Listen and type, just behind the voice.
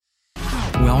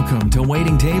Welcome to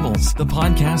Waiting Tables, the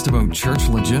podcast about church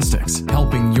logistics,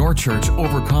 helping your church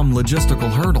overcome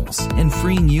logistical hurdles and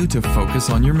freeing you to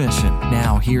focus on your mission.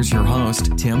 Now, here's your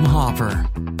host, Tim Hopper.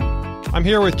 I'm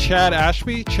here with Chad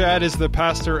Ashby. Chad is the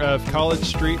pastor of College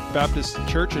Street Baptist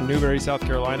Church in Newberry, South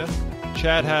Carolina.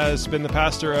 Chad has been the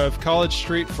pastor of College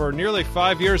Street for nearly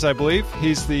 5 years, I believe.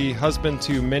 He's the husband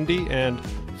to Mindy and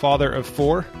father of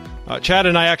 4. Chad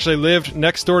and I actually lived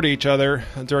next door to each other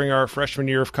during our freshman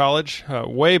year of college,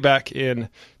 way back in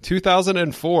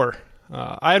 2004.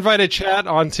 I invited Chad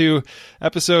onto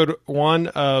episode 1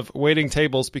 of Waiting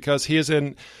Tables because he is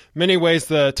in many ways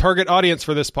the target audience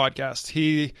for this podcast.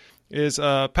 He is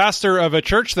a pastor of a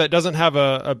church that doesn't have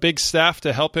a big staff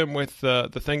to help him with the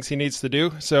things he needs to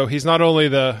do. So he's not only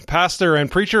the pastor and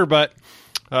preacher, but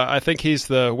I think he's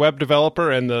the web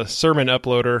developer and the sermon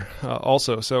uploader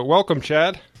also. So welcome,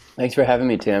 Chad. Thanks for having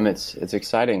me, Tim. It's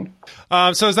exciting.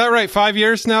 So is that right? 5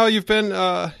 years now you've been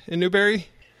in Newberry?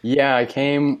 Yeah, I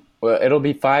came. Well, it'll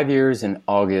be 5 years in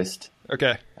August.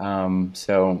 Okay.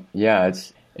 So yeah,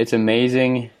 it's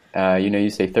amazing. You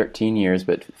say 13 years,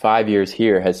 but 5 years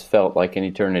here has felt like an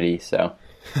eternity. So.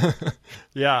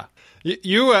 Yeah.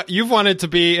 You've wanted to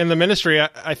be in the ministry,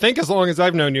 I think, as long as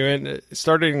I've known you. And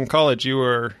starting in college, you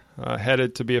were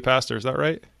headed to be a pastor. Is that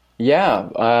right? Yeah.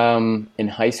 In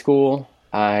high school,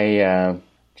 I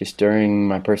just during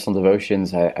my personal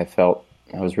devotions, I felt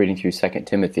I was reading through 2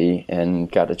 Timothy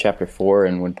and got to chapter 4.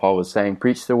 And when Paul was saying,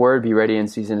 preach the word, be ready in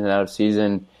season and out of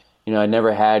season, I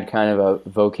never had kind of a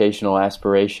vocational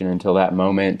aspiration until that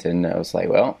moment. And I was like,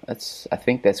 well, I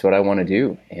think that's what I want to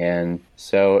do. And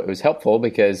so it was helpful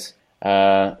because,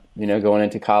 going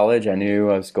into college, I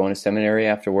knew I was going to seminary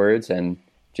afterwards and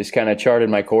just kind of charted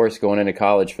my course going into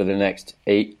college for the next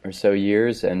 8 or so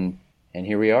years. And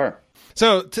here we are.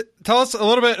 So tell us a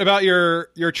little bit about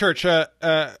your church. How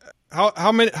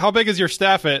big is your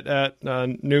staff at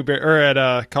Newberry or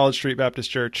at College Street Baptist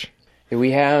Church?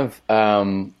 We have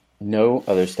no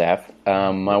other staff.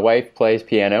 My wife plays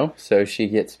piano, so she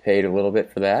gets paid a little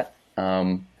bit for that.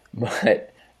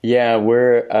 But yeah,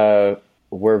 we're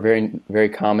very, very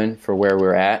common for where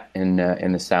we're at in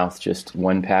the South. Just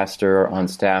one pastor on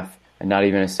staff, and not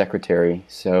even a secretary.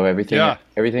 So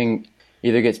everything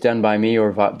either gets done by me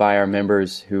or by our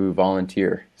members who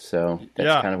volunteer. So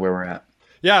that's kind of where we're at.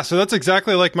 Yeah, so that's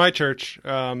exactly like my church.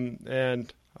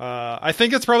 I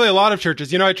think it's probably a lot of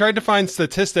churches. I tried to find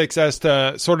statistics as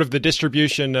to sort of the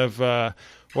distribution of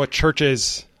what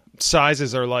churches'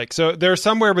 sizes are like. So there are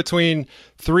somewhere between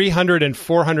 300 and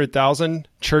 400,000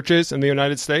 churches in the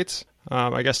United States,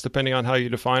 I guess, depending on how you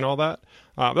define all that.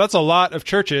 That's a lot of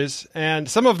churches, and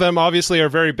some of them obviously are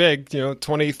very big,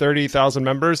 20, 30,000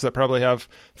 members that probably have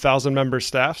 1,000-member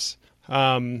staffs.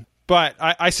 But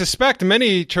I suspect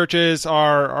many churches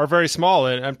are very small,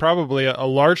 and probably a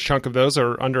large chunk of those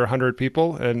are under 100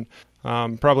 people, and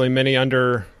probably many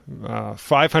under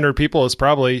 500 people is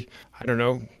probably,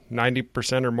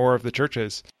 90% or more of the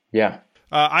churches. Yeah.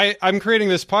 I'm creating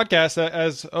this podcast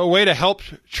as a way to help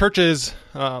churches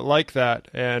like that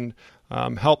and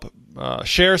help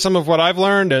share some of what I've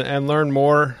learned and learn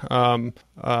more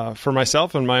for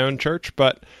myself and my own church.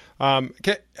 But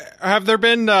have there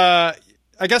been...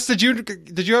 I guess, did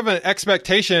you have an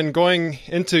expectation going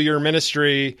into your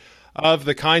ministry of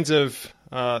the kinds of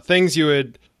things you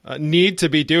would need to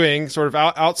be doing sort of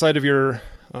outside of your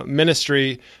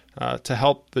ministry to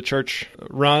help the church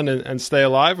run and stay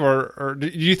alive? Or do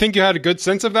you think you had a good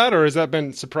sense of that, or has that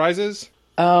been surprises?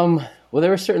 Well, there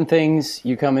were certain things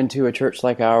you come into a church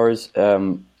like ours,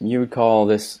 you would call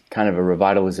this kind of a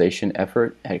revitalization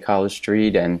effort at College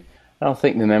Street, and I don't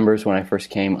think the members, when I first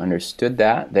came, understood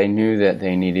that. They knew that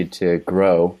they needed to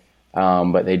grow,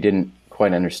 but they didn't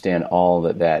quite understand all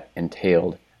that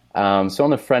entailed. So on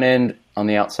the front end, on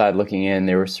the outside looking in,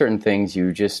 there were certain things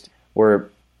you just were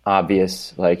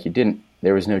obvious, like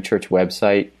there was no church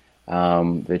website.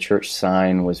 The church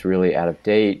sign was really out of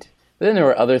date. But then there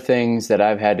were other things that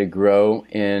I've had to grow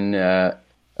in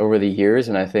over the years,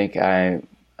 and I think I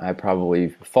probably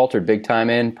faltered big time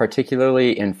in,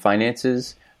 particularly in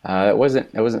finances. It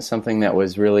wasn't something that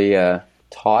was really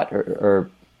taught or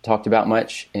talked about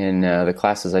much in the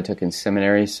classes I took in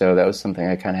seminary, so that was something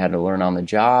I kind of had to learn on the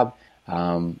job.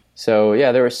 So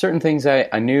yeah, there were certain things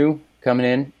I knew coming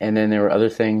in, and then there were other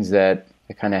things that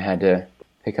I kind of had to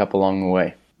pick up along the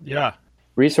way. Yeah.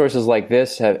 Resources like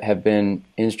this have been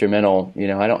instrumental. We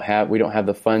don't have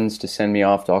the funds to send me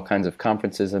off to all kinds of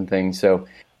conferences and things, so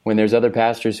when there's other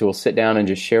pastors who will sit down and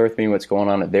just share with me what's going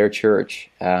on at their church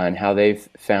and how they've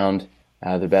found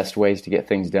the best ways to get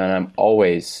things done, I'm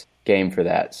always game for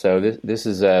that. So this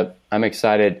is I'm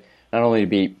excited not only to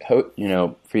be, for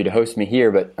you to host me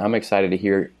here, but I'm excited to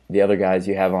hear the other guys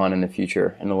you have on in the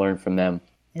future and to learn from them.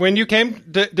 When you came,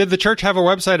 did the church have a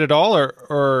website at all,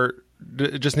 or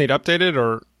did it just need updated,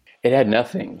 or? It had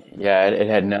nothing. Yeah, it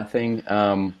had nothing.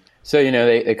 So,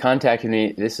 they contacted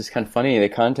me. This is kind of funny. They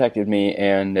contacted me,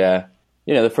 and,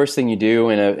 the first thing you do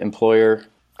when an employer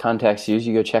contacts you is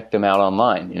you go check them out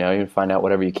online. You find out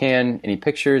whatever you can, any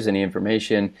pictures, any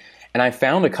information. And I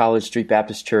found a College Street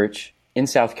Baptist Church in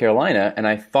South Carolina, and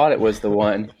I thought it was the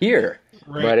one here.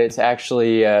 Right. But it's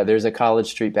actually, there's a College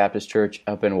Street Baptist Church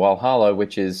up in Walhalla,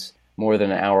 which is more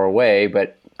than an hour away,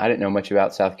 but I didn't know much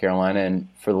about South Carolina, and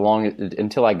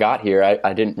until I got here,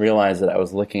 I didn't realize that I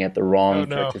was looking at the wrong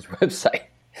church's website.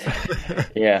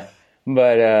 Yeah.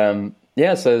 But,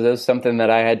 so that was something that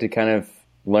I had to kind of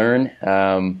learn,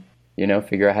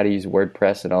 figure out how to use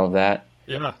WordPress and all of that.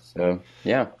 Yeah. So,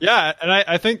 yeah. Yeah. And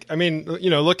I think,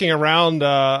 looking around,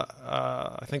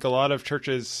 I think a lot of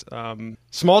churches,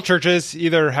 small churches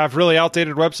either have really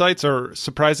outdated websites or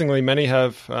surprisingly many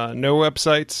have no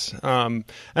websites.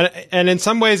 And in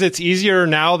some ways it's easier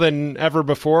now than ever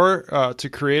before to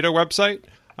create a website.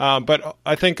 But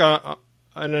I think on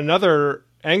another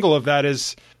angle of that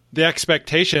is the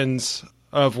expectations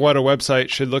of what a website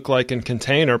should look like and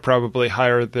contain are probably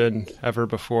higher than ever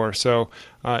before. So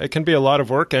it can be a lot of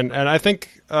work. And I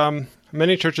think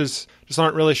many churches just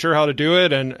aren't really sure how to do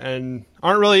it and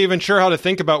aren't really even sure how to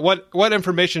think about what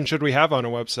information should we have on a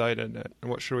website and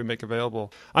what should we make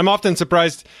available. I'm often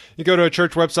surprised you go to a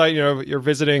church website, you're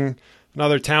visiting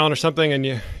another town or something and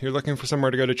you're looking for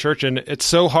somewhere to go to church, and it's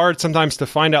so hard sometimes to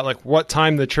find out like what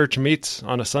time the church meets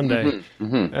on a Sunday.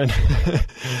 Mm-hmm.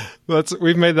 And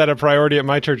we've made that a priority at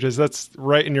my churches. That's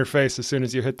right in your face as soon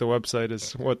as you hit the website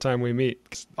is what time we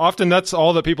meet. Often that's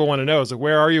all that people want to know is like,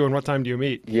 where are you and what time do you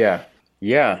meet? Yeah.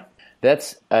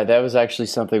 That was actually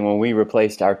something when we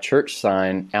replaced our church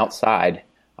sign outside.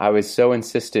 I was so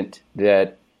insistent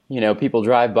that people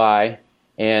drive by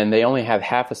and they only have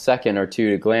half a second or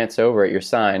two to glance over at your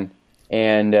sign.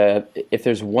 And if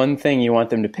there's one thing you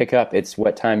want them to pick up, it's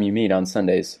what time you meet on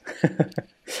Sundays.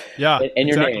 Yeah, and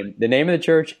your name, the name of the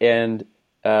church, and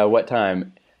what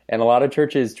time. And a lot of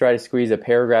churches try to squeeze a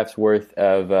paragraph's worth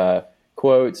of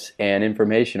quotes and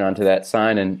information onto that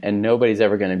sign, and nobody's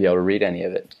ever going to be able to read any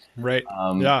of it. Right.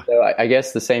 Yeah. So I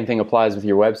guess the same thing applies with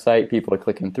your website. People are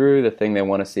clicking through. The thing they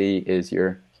want to see is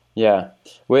your. Yeah.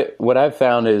 What I've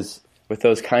found is, with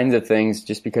those kinds of things,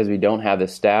 just because we don't have the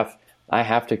staff, I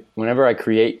have to, whenever I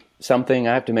create something,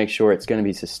 I have to make sure it's going to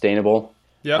be sustainable.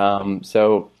 Yeah.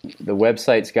 So the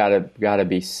website's got to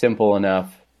be simple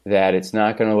enough that it's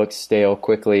not going to look stale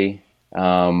quickly,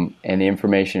 and the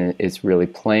information is really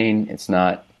plain. It's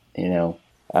not,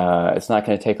 it's not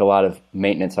going to take a lot of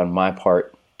maintenance on my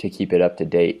part to keep it up to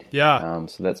date. Yeah.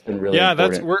 So that's been really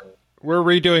important. We're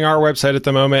redoing our website at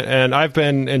the moment, and I've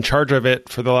been in charge of it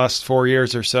for the last 4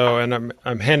 years or so, and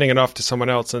I'm handing it off to someone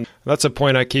else. And that's a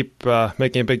point I keep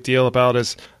making a big deal about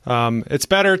is it's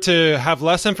better to have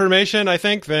less information, I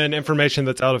think, than information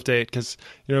that's out of date. Because,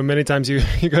 many times you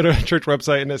go to a church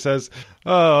website and it says,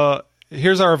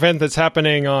 here's our event that's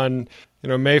happening on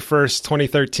May 1st,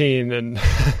 2013. And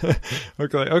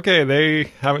okay,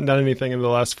 they haven't done anything in the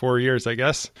last 4 years, I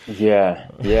guess. Yeah.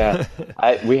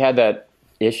 We had that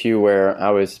issue where I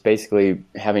was basically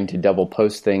having to double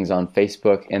post things on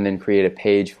Facebook and then create a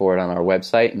page for it on our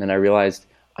website. And then I realized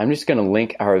I'm just going to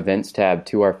link our events tab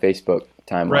to our Facebook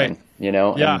timeline, right.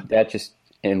 Yeah. And that just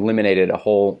eliminated a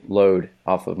whole load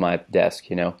off of my desk,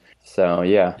 So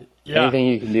yeah. Anything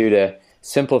you can do to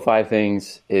simplify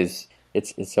things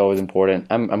it's always important.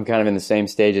 I'm kind of in the same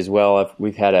stage as well.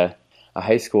 We've had a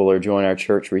high schooler join our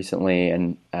church recently,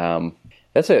 and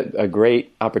that's a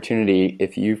great opportunity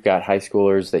if you've got high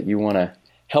schoolers that you want to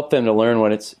help them to learn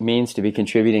what it means to be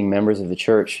contributing members of the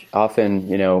church. Often,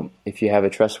 if you have a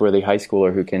trustworthy high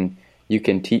schooler you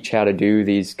can teach how to do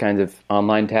these kinds of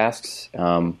online tasks,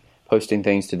 posting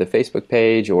things to the Facebook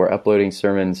page or uploading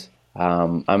sermons.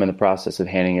 I'm in the process of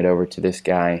handing it over to this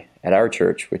guy at our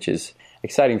church, which is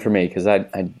exciting for me because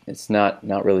it's not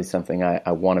really something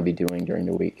I want to be doing during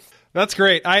the week. That's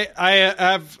great. I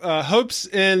have hopes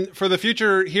for the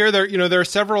future here. There are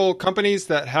several companies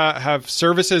that have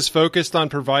services focused on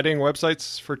providing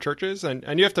websites for churches,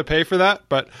 and you have to pay for that.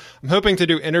 But I'm hoping to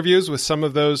do interviews with some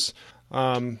of those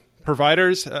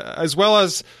providers, as well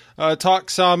as talk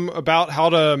some about how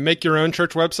to make your own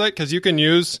church website, because you can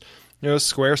use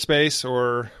Squarespace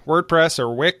or WordPress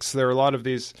or Wix. There are a lot of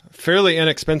these fairly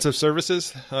inexpensive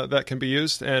services that can be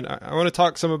used. And I want to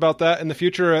talk some about that in the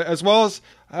future, as well as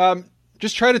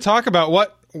just try to talk about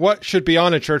what should be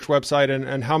on a church website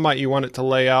and how might you want it to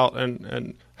lay out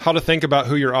and how to think about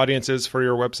who your audience is for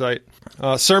your website.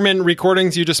 Sermon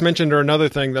recordings you just mentioned are another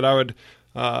thing that I would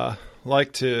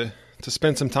like to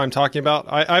spend some time talking about.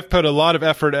 I've put a lot of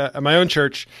effort at my own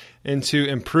church into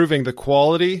improving the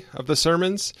quality of the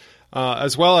sermons,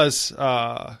 as well as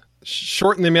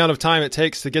shorten the amount of time it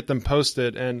takes to get them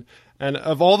posted. And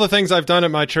of all the things I've done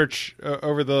at my church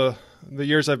over the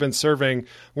years I've been serving,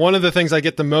 one of the things I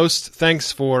get the most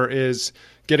thanks for is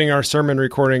getting our sermon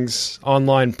recordings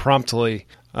online promptly.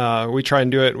 We try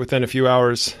and do it within a few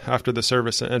hours after the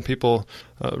service, and people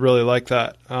really like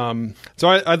that. So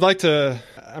I'd like to,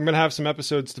 I'm going to have some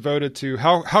episodes devoted to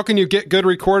how can you get good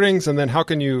recordings, and then how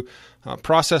can you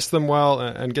process them well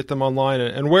and get them online,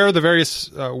 and where are the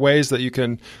various ways that you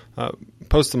can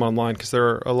post them online, because there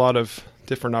are a lot of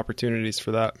different opportunities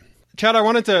for that. Chad, I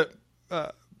wanted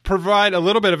to provide a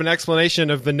little bit of an explanation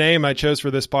of the name I chose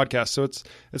for this podcast. So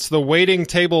it's the Waiting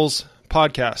Tables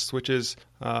podcast, which is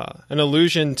an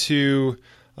allusion to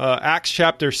Acts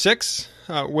chapter 6,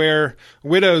 where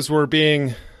widows were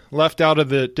being left out of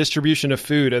the distribution of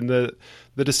food. And the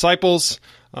disciples,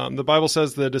 the Bible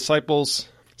says the disciples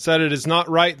said it is not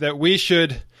right that we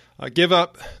should give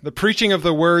up the preaching of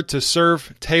the word to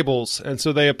serve tables. And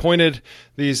so they appointed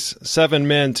these 7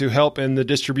 men to help in the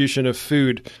distribution of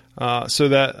food so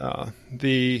that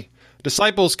the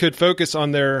disciples could focus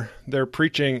on their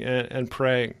preaching and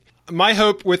praying. My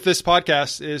hope with this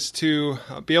podcast is to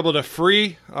be able to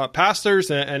free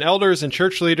pastors and elders and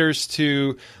church leaders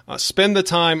to spend the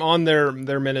time on their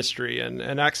ministry.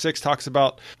 And Acts 6 talks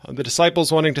about the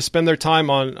disciples wanting to spend their time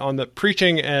on the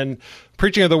preaching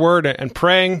of the word and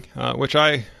praying, which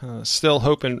I still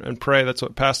hope and pray that's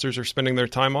what pastors are spending their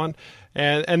time on.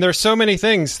 And there's so many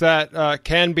things that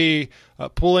can be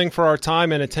pulling for our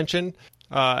time and attention.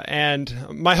 And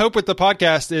my hope with the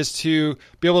podcast is to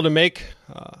be able to make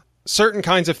certain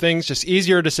kinds of things just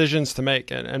easier decisions to make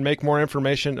and make more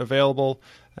information available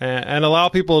and allow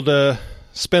people to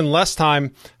spend less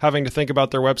time having to think about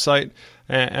their website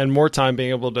and more time being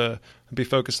able to be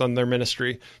focused on their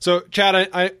ministry. So, Chad,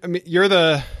 I mean, you're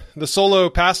the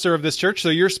solo pastor of this church, so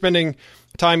you're spending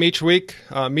time each week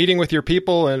meeting with your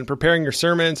people and preparing your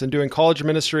sermons and doing college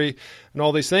ministry and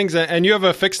all these things, and you have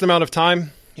a fixed amount of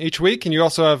time each week, and you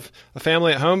also have a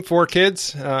family at home, 4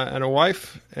 kids and a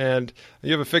wife, and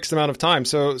you have a fixed amount of time.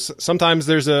 So sometimes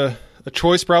there's a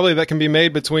choice probably that can be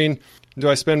made between, do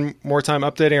I spend more time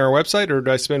updating our website, or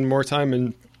do I spend more time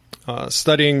in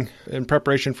studying in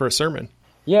preparation for a sermon?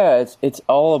 Yeah, it's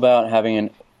all about having an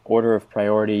order of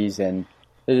priorities, and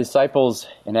the disciples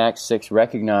in Acts 6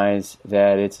 recognize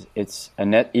that it's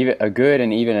a good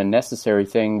and even a necessary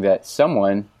thing that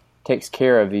someone takes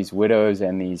care of these widows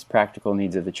and these practical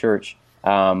needs of the church.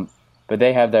 But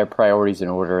they have their priorities in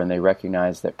order, and they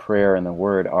recognize that prayer and the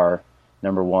word are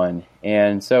number one.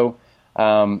 And so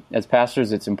as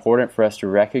pastors, it's important for us to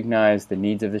recognize the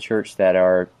needs of the church that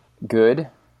are good,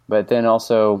 but then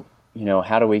also,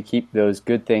 how do we keep those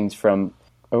good things from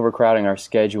overcrowding our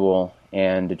schedule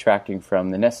and detracting from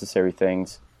the necessary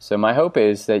things? So my hope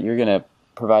is that you're going to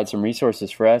provide some resources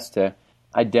for us to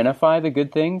identify the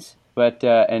good things, but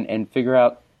and figure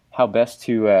out how best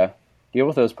to deal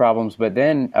with those problems. But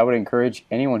then I would encourage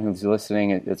anyone who's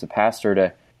listening as a pastor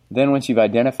to then, once you've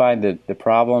identified the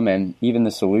problem and even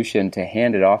the solution, to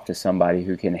hand it off to somebody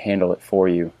who can handle it for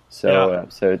you. So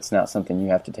so it's not something you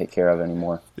have to take care of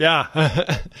anymore. Yeah.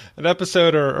 An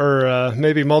episode or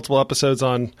maybe multiple episodes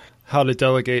on how to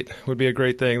delegate would be a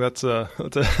great thing. That's a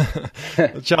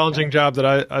challenging job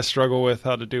that I struggle with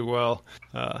how to do well.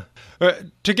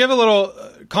 To give a little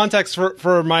context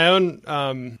for my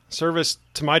own service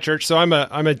to my church, so I'm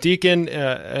a deacon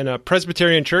in a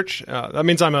Presbyterian church. That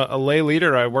means I'm a lay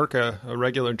leader. I work a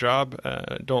regular job.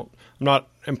 I'm not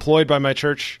employed by my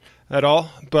church at all.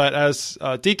 But as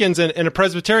deacons in a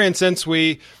Presbyterian sense,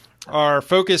 we are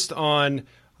focused on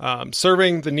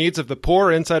serving the needs of the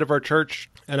poor inside of our church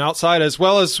and outside, as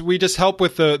well as we just help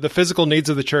with the physical needs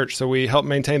of the church. So we help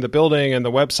maintain the building and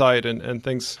the website and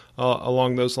things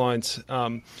along those lines.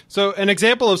 So an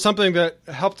example of something that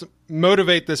helped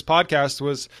motivate this podcast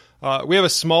was we have a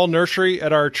small nursery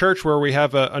at our church where we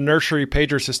have a nursery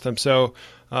pager system. So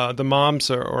the moms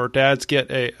or dads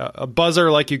get a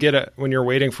buzzer like you get when you're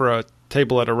waiting for a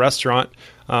table at a restaurant.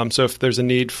 So if there's a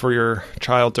need for your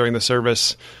child during the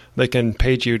service, they can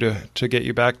page you to get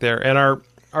you back there. And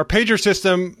our pager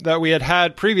system that we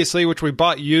had previously, which we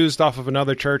bought used off of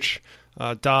another church,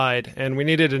 died, and we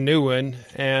needed a new one.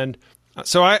 And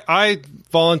So I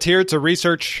volunteered to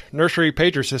research nursery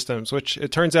pager systems, which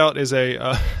it turns out is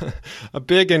a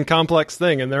big and complex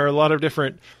thing. And there are a lot of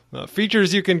different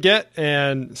features you can get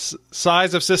and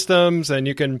size of systems. And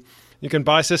you can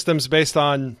buy systems based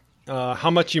on how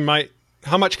much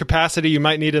capacity you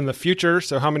might need in the future.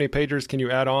 So how many pagers can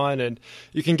you add on? And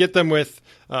you can get them with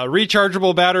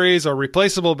rechargeable batteries or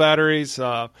replaceable batteries.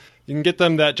 You can get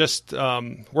them that just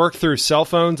work through cell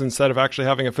phones instead of actually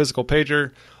having a physical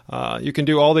pager. You can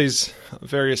do all these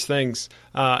various things.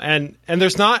 And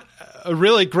there's not a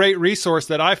really great resource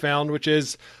that I found, which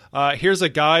is here's a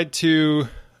guide to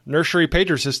nursery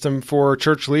pager system for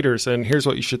church leaders. And here's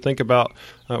what you should think about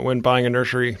when buying a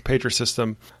nursery pager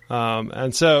system.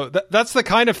 And so that's the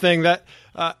kind of thing that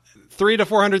 300,000 to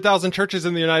 400,000 churches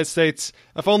in the United States,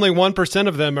 if only 1%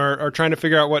 of them are trying to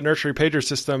figure out what nursery pager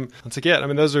system to get. I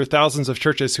mean, those are thousands of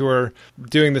churches who are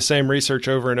doing the same research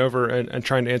over and over and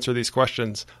trying to answer these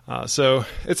questions. So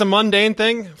it's a mundane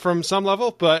thing from some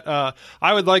level, but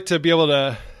I would like to be able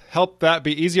to help that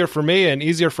be easier for me and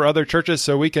easier for other churches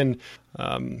so we can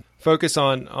focus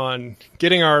on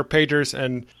getting our pagers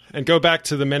and go back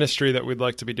to the ministry that we'd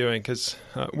like to be doing, because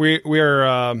we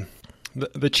are...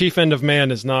 The chief end of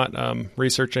man is not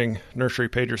researching nursery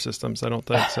pager systems, I don't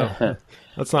think. So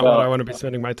that's not what I want to be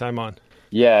spending my time on.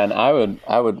 Yeah, and I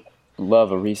would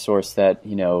love a resource that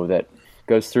that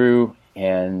goes through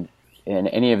and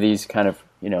any of these kind of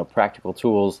practical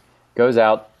tools, goes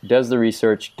out, does the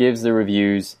research, gives the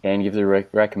reviews, and gives a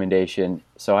recommendation.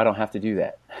 So I don't have to do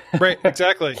that. Right.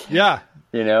 Exactly. Yeah.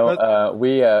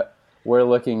 We're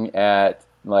looking at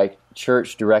like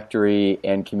church directory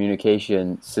and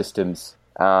communication systems.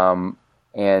 And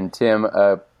Tim,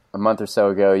 a month or so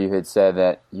ago, you had said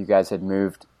that you guys had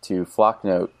moved to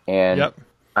Flocknote. And yep.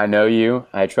 I know you.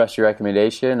 I trust your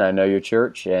recommendation. I know your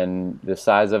church and the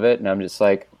size of it. And I'm just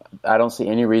like, I don't see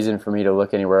any reason for me to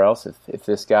look anywhere else. If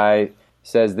this guy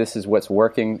says this is what's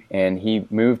working and he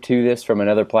moved to this from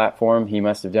another platform, he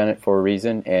must have done it for a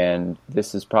reason. And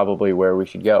this is probably where we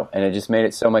should go. And it just made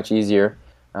it so much easier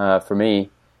for me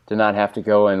to not have to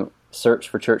go and search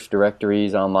for church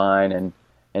directories online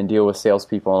and deal with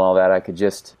salespeople and all that. I could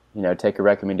just, take a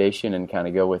recommendation and kind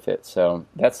of go with it. So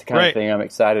that's the kind of thing I'm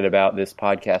excited about this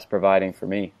podcast providing for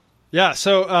me. Yeah.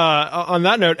 So on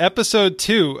that note, episode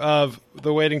 2 of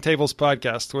the Waiting Tables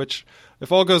podcast, which,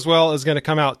 if all goes well, is going to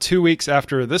come out 2 weeks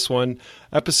after this one.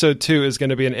 Episode 2 is going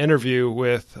to be an interview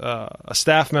with a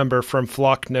staff member from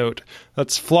Flocknote.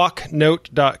 That's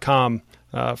flocknote.com.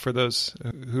 For those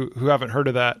who haven't heard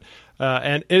of that.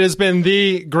 And it has been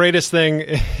the greatest thing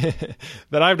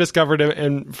that I've discovered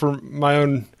and for my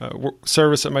own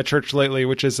service at my church lately,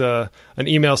 which is an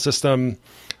email system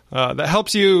that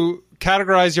helps you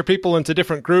categorize your people into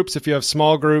different groups if you have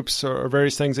small groups or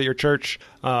various things at your church.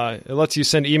 It lets you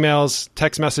send emails,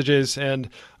 text messages, and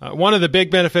one of the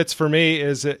big benefits for me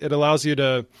is it allows you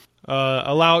to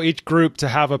allow each group to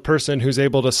have a person who's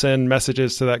able to send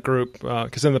messages to that group.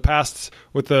 Because in the past,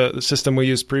 with the system we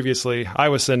used previously, I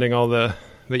was sending all the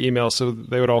emails, so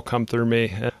they would all come through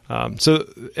me. So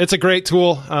it's a great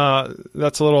tool.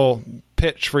 That's a little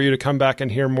pitch for you to come back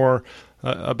and hear more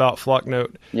about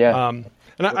Flocknote. Yeah.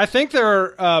 And I think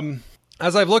there are,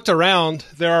 as I've looked around,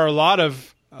 there are a lot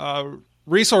of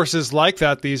resources like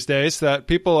that these days that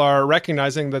people are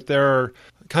recognizing that there are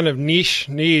kind of niche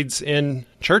needs in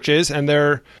churches, and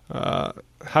they're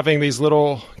having these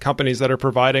little companies that are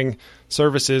providing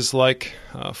services like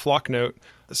Flocknote.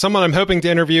 Someone I'm hoping to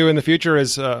interview in the future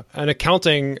is an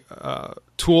accounting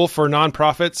tool for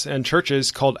nonprofits and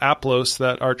churches called Aplos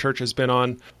that our church has been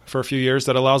on for a few years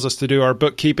that allows us to do our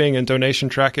bookkeeping and donation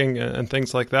tracking and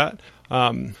things like that.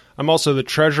 I'm also the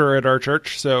treasurer at our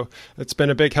church, so it's been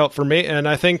a big help for me. And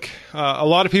I think a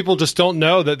lot of people just don't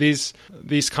know that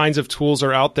these kinds of tools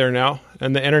are out there now,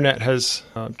 and the internet has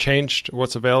changed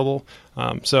what's available.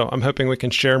 So I'm hoping we can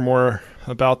share more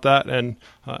about that. And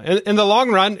in the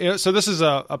long run, so this is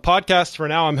a podcast for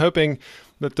now. I'm hoping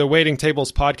that the Waiting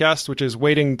Tables podcast, which is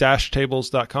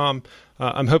waiting-tables.com,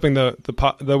 I'm hoping the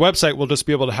website will just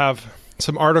be able to have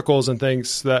some articles and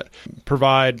things that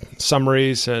provide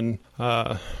summaries and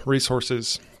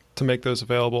resources to make those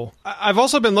available. I've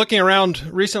also been looking around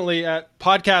recently at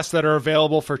podcasts that are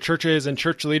available for churches and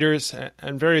church leaders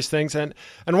and various things. And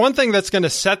one thing that's going to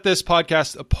set this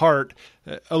podcast apart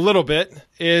a little bit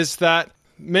is that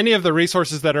many of the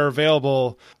resources that are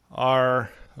available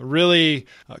are really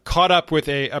caught up with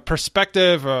a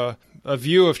perspective, a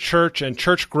view of church and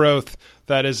church growth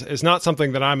that is not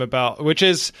something that I'm about, which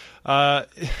is, I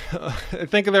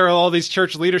think there are all these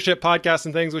church leadership podcasts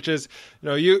and things, which is,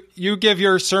 you give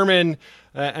your sermon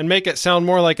and make it sound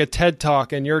more like a TED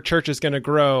Talk and your church is going to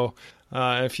grow.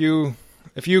 If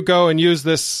you go and use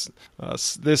this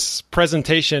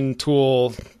presentation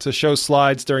tool to show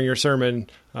slides during your sermon,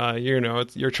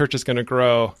 your church is going to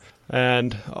grow.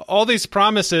 And all these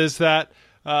promises that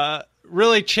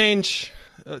really change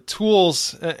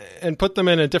tools and put them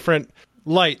in a different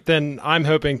light than I'm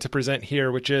hoping to present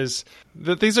here, which is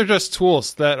that these are just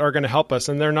tools that are going to help us,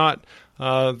 and they're not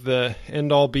the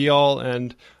end-all, be-all,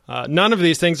 and none of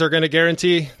these things are going to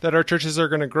guarantee that our churches are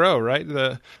going to grow, right?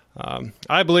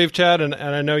 I believe, Chad, and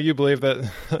I know you believe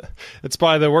that it's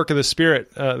by the work of the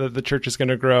Spirit that the church is going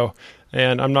to grow,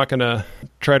 and I'm not going to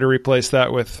try to replace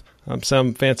that with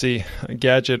some fancy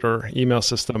gadget or email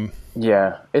system.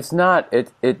 Yeah, it's not.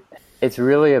 It's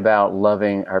really about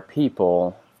loving our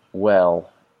people well,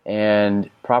 and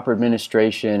proper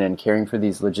administration and caring for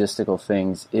these logistical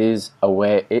things is a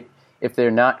way. If they're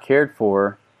not cared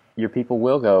for, your people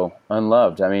will go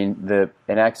unloved. I mean,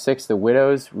 in Acts 6, the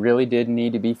widows really did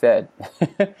need to be fed.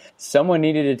 Someone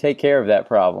needed to take care of that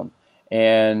problem.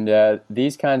 And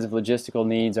these kinds of logistical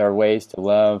needs are ways to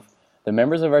love the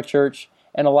members of our church.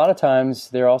 And a lot of times,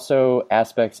 they're also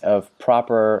aspects of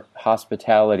proper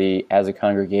hospitality as a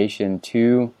congregation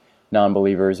to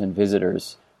non-believers and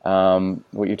visitors.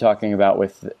 What you're talking about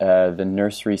with the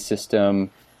nursery system,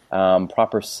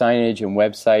 proper signage and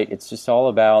website, it's just all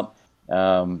about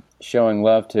showing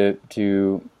love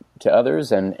to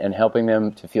others and helping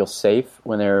them to feel safe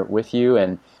when they're with you,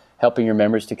 and helping your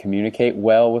members to communicate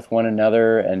well with one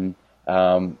another, and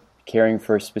caring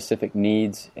for specific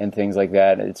needs and things like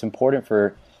that. It's important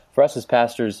for us as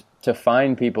pastors to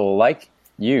find people like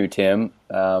you, Tim,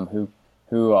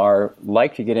 who are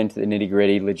like to get into the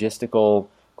nitty-gritty, logistical,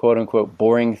 quote-unquote,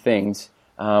 boring things,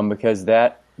 because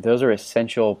those are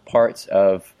essential parts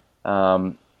of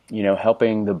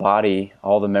helping the body,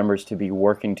 all the members, to be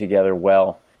working together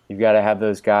well. You've got to have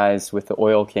those guys with the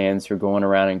oil cans who are going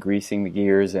around and greasing the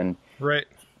gears and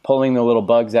pulling the little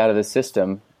bugs out of the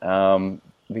system,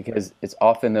 because it's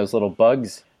often those little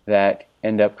bugs that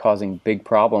end up causing big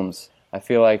problems. I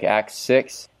feel like Acts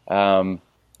 6,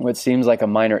 what seems like a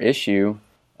minor issue,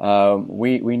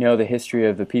 we know the history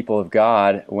of the people of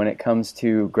God. When it comes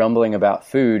to grumbling about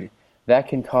food, that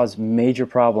can cause major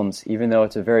problems, even though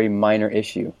it's a very minor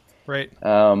issue. Right.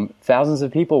 Thousands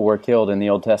of people were killed in the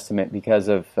Old Testament because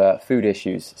of food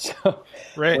issues. So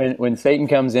when Satan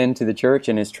comes into the church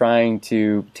and is trying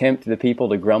to tempt the people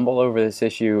to grumble over this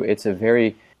issue,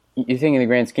 you think in the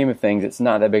grand scheme of things, it's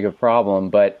not that big of a problem,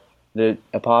 but the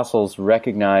apostles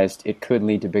recognized it could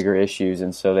lead to bigger issues,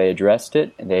 and so they addressed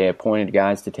it, and they appointed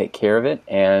guys to take care of it,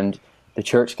 and the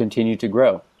church continued to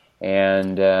grow.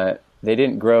 And they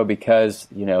didn't grow because,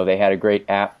 they had a great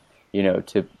app,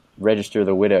 to register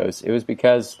the widows. It was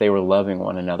because they were loving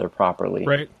one another properly.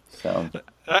 Right. So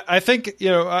I think,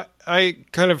 I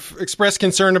kind of express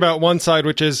concern about one side,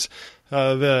 which is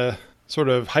the sort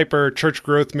of hyper church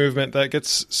growth movement that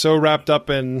gets so wrapped up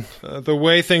in the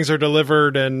way things are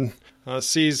delivered and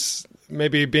sees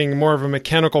maybe being more of a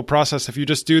mechanical process. If you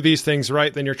just do these things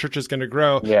right, then your church is going to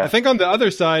grow. Yeah. I think on the other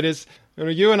side is,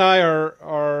 you and I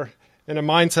are in a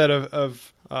mindset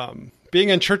of being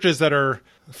in churches that are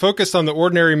focused on the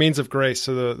ordinary means of grace.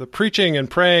 So the preaching and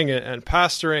praying and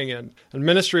pastoring and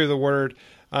ministry of the word.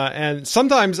 And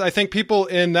sometimes I think people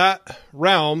in that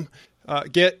realm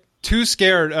get too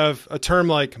scared of a term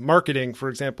like marketing, for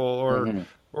example,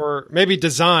 or maybe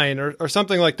design or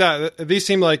something like that. These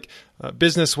seem like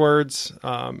business words,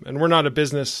 and we're not a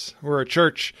business, we're a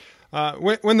church.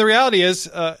 When the reality is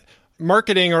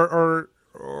marketing or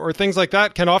things like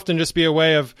that can often just be a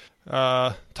way of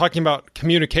talking about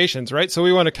communications, right? So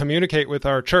we want to communicate with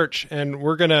our church, and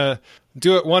we're going to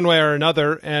do it one way or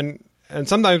another, and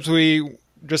sometimes we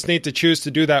just need to choose to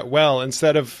do that well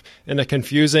instead of in a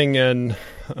confusing and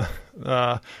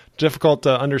difficult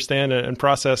to understand and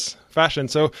process fashion.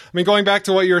 So, going back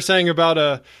to what you were saying about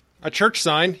a church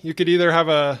sign, you could either have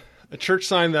a church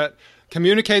sign that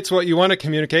communicates what you want to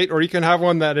communicate, or you can have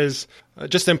one that is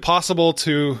just impossible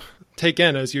to take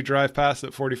in as you drive past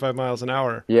at 45 miles an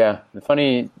hour. Yeah, the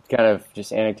funny kind of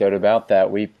just anecdote about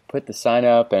that, we put the sign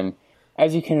up, and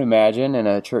as you can imagine, in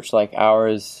a church like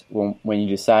ours, when you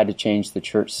decide to change the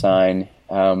church sign,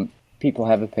 people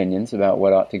have opinions about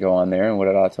what ought to go on there and what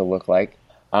it ought to look like.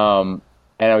 And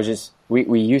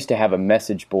we used to have a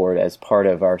message board as part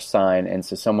of our sign, and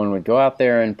so someone would go out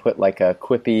there and put like a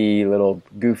quippy little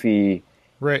goofy,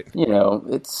 right?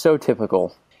 It's so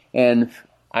typical. And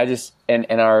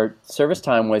and our service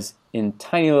time was in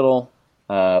tiny little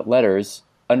letters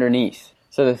underneath.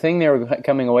 So the thing they were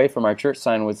coming away from our church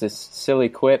sign was this silly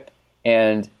quip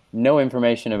and no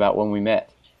information about when we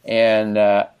met. And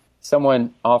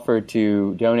someone offered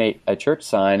to donate a church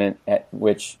sign,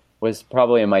 which was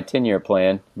probably in my 10-year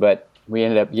plan, but we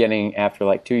ended up getting after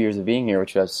like 2 years of being here,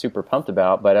 which I was super pumped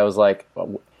about. But I was like,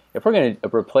 well, if we're going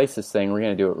to replace this thing, we're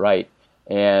going to do it right.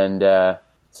 And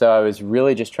so I was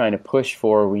really just trying to push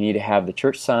for, we need to have the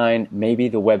church sign, maybe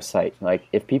the website. Like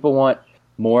if people want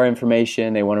more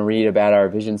information, they want to read about our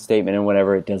vision statement and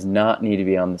whatever, it does not need to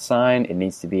be on the sign. It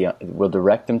needs to be, we'll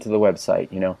direct them to the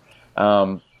website, you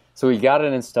know. So we got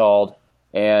it installed,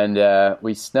 and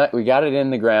we got it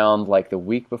in the ground like the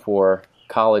week before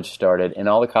college started, and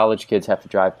all the college kids have to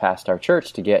drive past our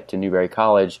church to get to Newberry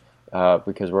College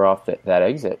because we're off that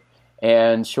exit.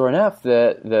 And sure enough,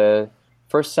 the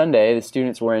first Sunday the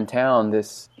students were in town,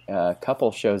 this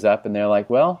couple shows up, and they're like,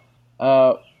 well,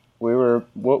 we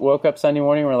woke up Sunday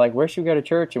morning, and we're like, where should we go to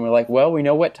church? And we're like, well, we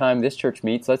know what time this church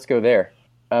meets, let's go there.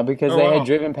 Because they had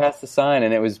driven past the sign,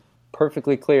 and it was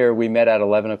perfectly clear we met at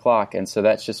 11 o'clock, and so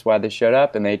that's just why they showed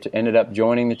up, and they ended up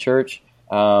joining the church,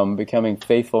 becoming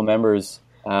faithful members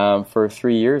for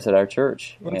 3 years at our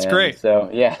church. That's great. So,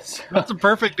 yes. That's a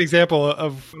perfect example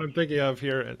of what I'm thinking of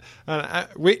here. I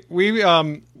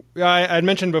had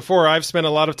mentioned before, I've spent a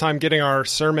lot of time getting our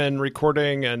sermon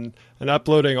recording and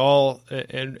uploading all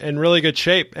in really good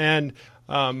shape. And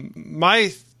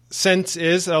my sense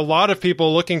is a lot of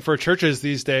people looking for churches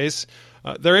these days,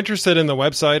 they're interested in the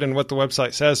website and what the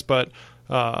website says, but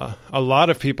a lot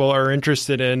of people are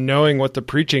interested in knowing what the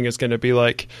preaching is going to be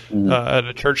like at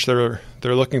a church they're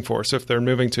looking for. So if they're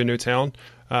moving to a new town,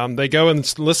 they go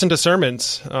and listen to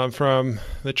sermons from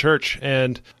the church.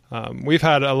 And we've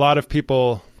had a lot of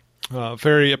people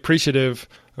very appreciative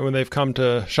when they've come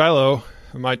to Shiloh,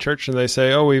 my church, and they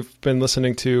say, oh, we've been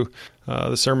listening to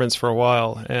the sermons for a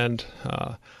while. And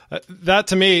that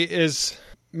to me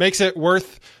makes it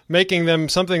worth making them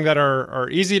something that are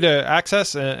easy to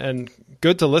access and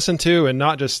good to listen to, and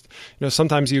not just,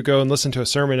 sometimes you go and listen to a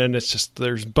sermon and it's just,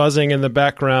 there's buzzing in the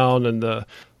background and the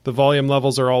volume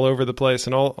levels are all over the place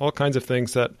and all kinds of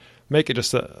things that make it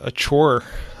just a chore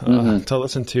to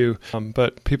listen to.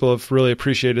 But people have really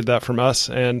appreciated that from us.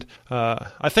 And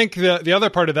I think the other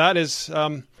part of that is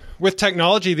with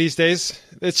technology these days,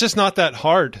 it's just not that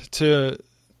hard to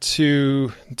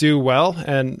do well.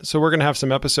 And so we're going to have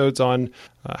some episodes on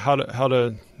how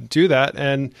to do that,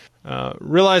 and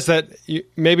realize that you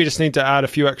maybe just need to add a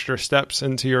few extra steps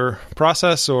into your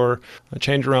process or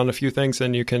change around a few things,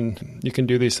 and you can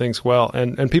do these things well.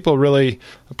 And people really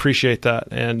appreciate that.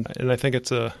 And I think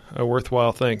it's a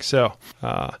worthwhile thing. So,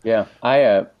 yeah,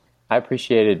 I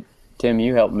appreciated, Tim,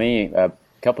 you helped me a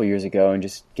couple years ago and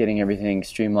just getting everything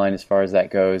streamlined as far as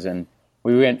that goes. And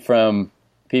we went from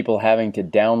people having to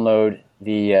download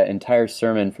the entire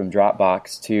sermon from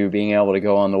Dropbox to being able to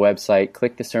go on the website,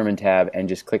 click the sermon tab, and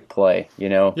just click play,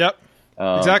 Yep,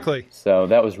 exactly. So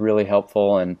that was really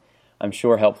helpful, and I'm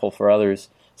sure helpful for others.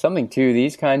 Something, too,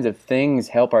 these kinds of things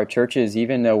help our churches,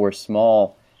 even though we're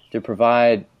small, to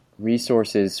provide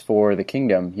resources for the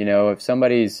kingdom. If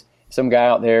some guy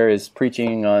out there is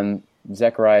preaching on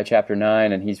Zechariah chapter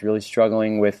 9, and he's really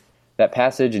struggling with that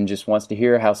passage and just wants to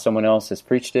hear how someone else has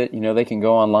preached it, they can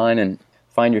go online and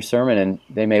find your sermon, and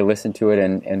they may listen to it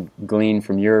and glean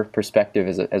from your perspective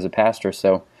as a pastor.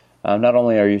 So not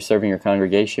only are you serving your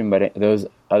congregation, but those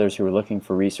others who are looking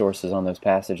for resources on those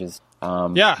passages,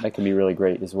 that can be really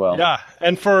great as well. Yeah,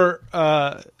 and for,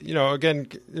 again,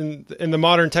 in the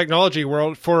modern technology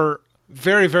world, for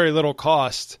very, very little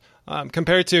cost,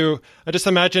 compared to, I just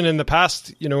imagine in the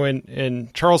past, in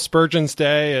Charles Spurgeon's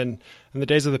day and in the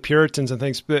days of the Puritans and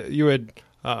things, you would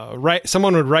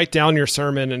someone would write down your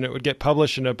sermon and it would get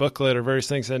published in a booklet or various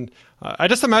things. And I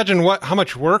just imagine how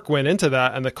much work went into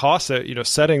that, and the cost that,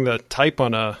 setting the type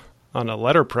on a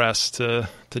letterpress to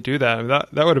do that. I mean,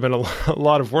 that would have been a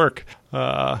lot of work.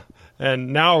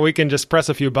 And now we can just press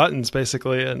a few buttons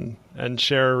basically and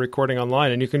share a recording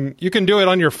online, and you can do it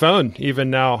on your phone even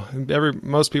now.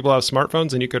 Most people have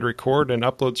smartphones, and you could record and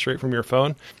upload straight from your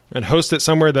phone and host it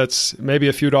somewhere that's maybe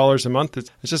a few dollars a month.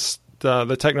 It's just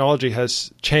the technology has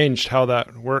changed how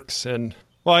that works. And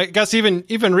well, I guess even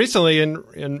recently,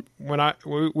 in when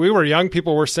we were young,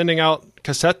 people were sending out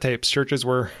cassette tapes. Churches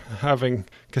were having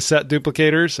cassette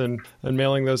duplicators and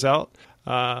mailing those out.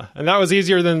 And that was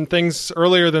easier than things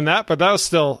earlier than that, but that was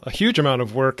still a huge amount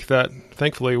of work that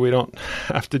thankfully we don't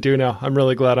have to do now. I'm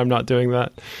really glad I'm not doing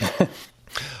that.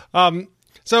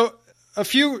 So a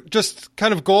few just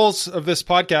kind of goals of this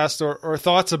podcast or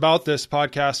thoughts about this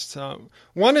podcast.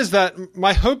 One is that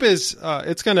my hope is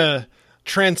it's going to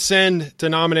transcend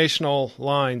denominational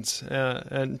lines.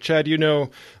 And Chad, you know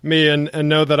me and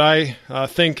know that I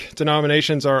think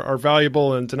denominations are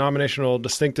valuable, and denominational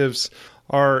distinctives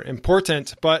are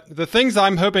important. But the things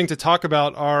I'm hoping to talk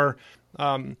about are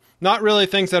not really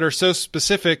things that are so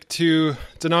specific to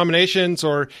denominations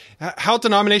or how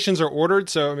denominations are ordered.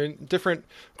 So, I mean, different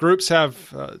groups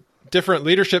have different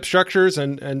leadership structures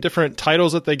and different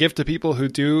titles that they give to people who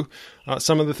do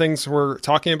some of the things we're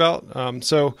talking about.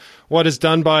 So what is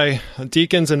done by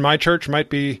deacons in my church might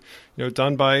be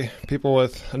done by people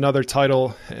with another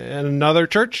title in another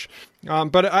church.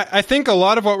 But I think a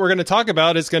lot of what we're going to talk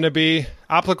about is going to be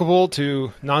applicable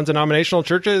to non-denominational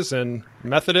churches and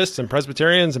Methodists and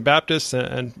Presbyterians and Baptists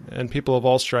and people of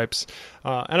all stripes.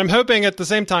 And I'm hoping at the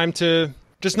same time to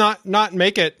just not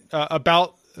make it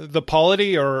about the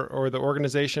polity or the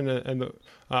organization. And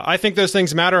I think those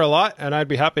things matter a lot, and I'd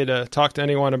be happy to talk to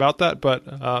anyone about that. But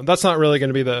that's not really going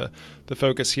to be the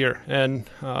focus here. And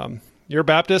you're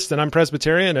Baptist and I'm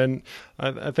Presbyterian, and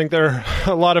I think there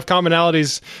are a lot of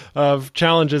commonalities of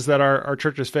challenges that our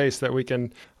churches face that we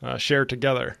can share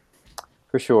together.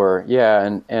 For sure,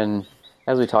 yeah, and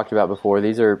as we talked about before,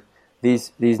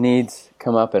 these needs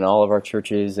come up in all of our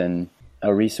churches, and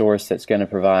a resource that's going to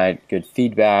provide good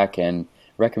feedback and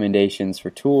recommendations for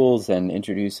tools and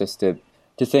introduce us to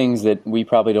things that we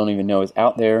probably don't even know is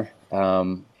out there.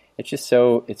 It's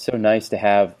so nice to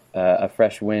have a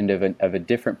fresh wind of a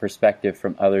different perspective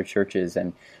from other churches.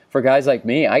 And for guys like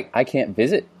me, I can't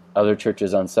visit other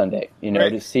churches on Sunday, right,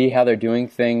 to see how they're doing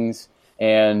things.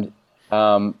 And,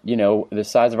 the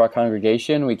size of our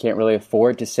congregation, we can't really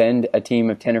afford to send a team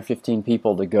of 10 or 15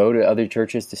 people to go to other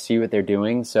churches to see what they're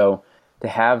doing. So to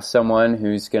have someone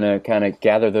who's going to kind of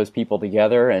gather those people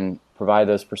together and provide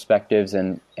those perspectives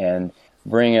and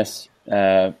bring us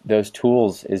those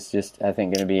tools is just, I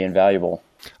think, going to be invaluable.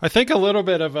 I think a little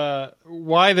bit of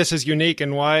why this is unique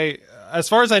and why, as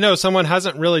far as I know, someone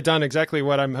hasn't really done exactly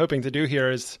what I'm hoping to do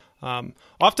here is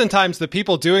oftentimes the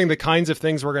people doing the kinds of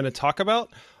things we're going to talk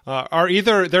about are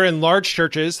either they're in large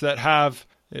churches that have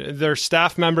their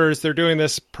staff members, they're doing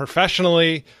this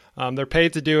professionally, they're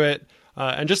paid to do it,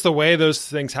 and just the way those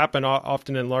things happen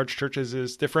often in large churches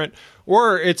is different.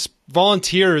 Or it's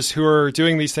volunteers who are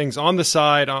doing these things on the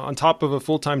side, on top of a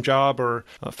full-time job or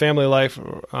a family life,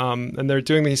 and they're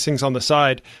doing these things on the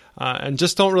side and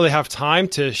just don't really have time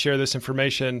to share this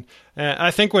information. And I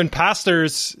think when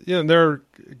pastors, there are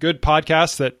good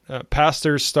podcasts that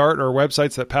pastors start or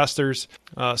websites that pastors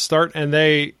start, and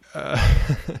they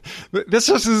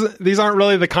these aren't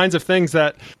really the kinds of things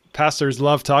that pastors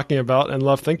love talking about and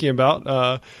love thinking about.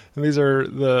 And these are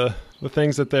the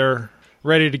things that they're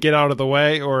ready to get out of the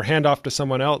way or hand off to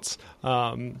someone else.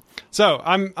 So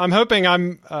I'm hoping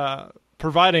I'm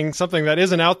providing something that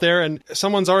isn't out there and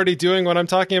someone's already doing what I'm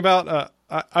talking about.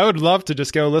 I would love to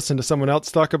just go listen to someone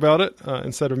else talk about it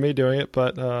instead of me doing it.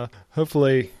 But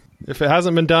hopefully, if it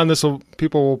hasn't been done,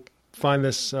 people will find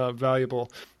this valuable.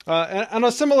 And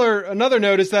another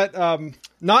note is that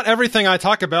not everything I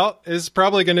talk about is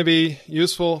probably going to be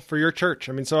useful for your church.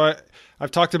 I mean, so I've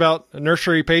talked about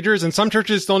nursery pagers, and some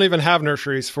churches don't even have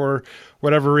nurseries for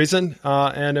whatever reason.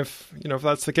 And if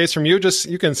that's the case from you,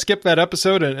 you can skip that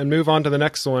episode and move on to the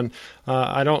next one.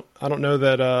 I don't know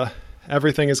that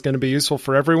everything is going to be useful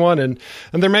for everyone, and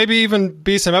there may even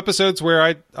be some episodes where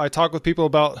I talk with people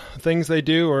about things they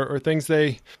do or things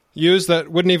they use that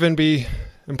wouldn't even be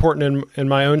important in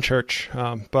my own church,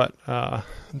 but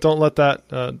don't let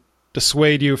that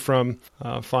dissuade you from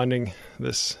finding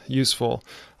this useful.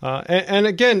 And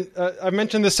again, I've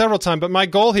mentioned this several times, but my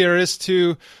goal here is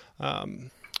to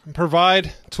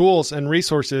provide tools and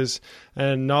resources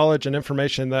and knowledge and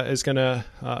information that is going to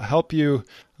help you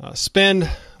spend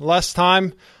less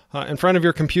time in front of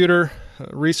your computer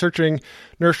researching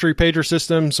nursery pager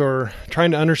systems or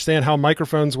trying to understand how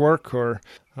microphones work or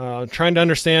trying to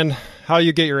understand how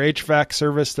you get your HVAC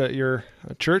serviced at your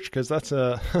church, because that's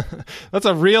a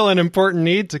real and important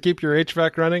need to keep your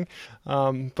HVAC running.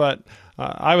 But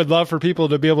I would love for people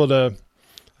to be able to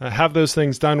have those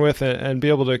things done with and be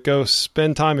able to go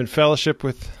spend time in fellowship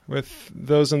with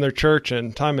those in their church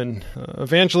and time in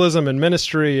evangelism and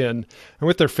ministry and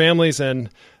with their families and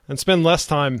spend less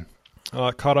time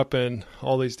caught up in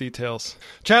all these details.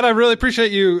 Chad, I really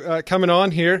appreciate you coming on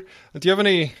here. Do you have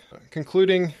any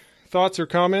concluding thoughts or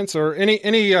comments or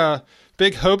any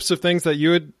big hopes of things that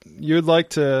you'd like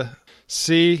to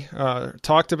see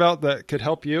talked about that could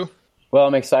help you? Well,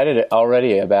 I'm excited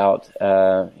already about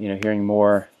hearing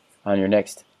more on your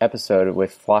next episode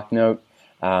with Flocknote.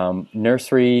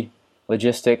 Nursery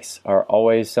logistics are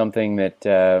always something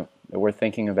that we're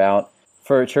thinking about.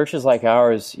 For churches like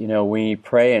ours, we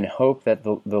pray and hope that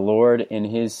the Lord in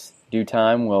His due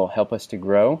time will help us to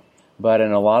grow. But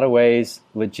in a lot of ways,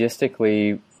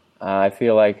 logistically, I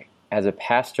feel like as a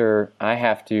pastor, I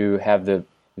have to have the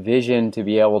vision to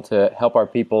be able to help our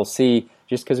people see,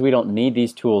 just because we don't need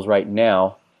these tools right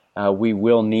now, we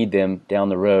will need them down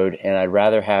the road, and I'd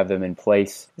rather have them in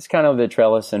place. It's kind of the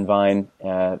trellis and vine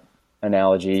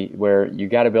analogy, where you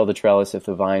got to build a trellis if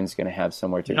the vine's going to have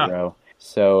somewhere to grow.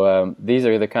 So these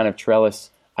are the kind of trellis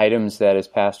items that as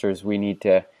pastors we need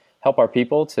to help our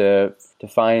people to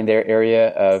find their area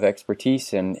of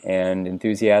expertise and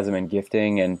enthusiasm and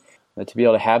gifting, and to be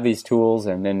able to have these tools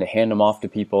and then to hand them off to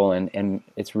people. And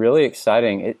it's really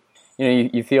exciting.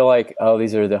 You feel like, oh,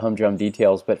 these are the humdrum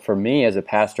details. But for me as a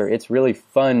pastor, it's really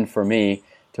fun for me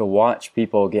to watch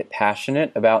people get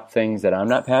passionate about things that I'm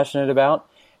not passionate about,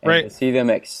 and to see them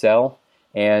excel,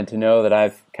 and to know that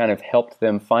I've kind of helped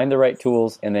them find the right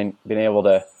tools and then been able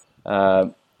to,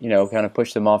 kind of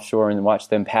push them offshore and watch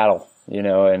them paddle,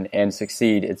 and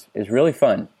succeed. It's really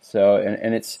fun. So,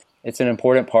 and it's an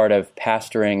important part of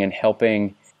pastoring and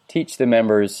helping teach the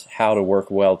members how to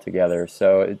work well together.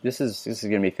 So this is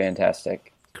going to be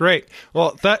fantastic. Great.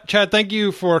 Well, Chad, thank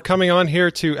you for coming on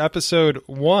here to episode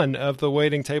 1 of the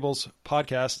Waiting Tables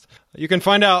podcast. You can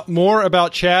find out more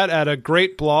about Chad at a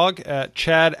great blog at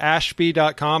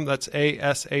chadashby.com. That's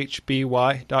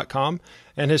ASHBY.com.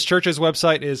 And his church's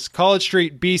website is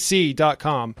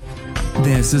collegestreetbc.com.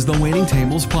 This is the Waiting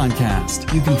Tables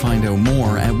podcast. You can find out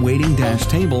more at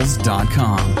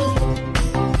waiting-tables.com.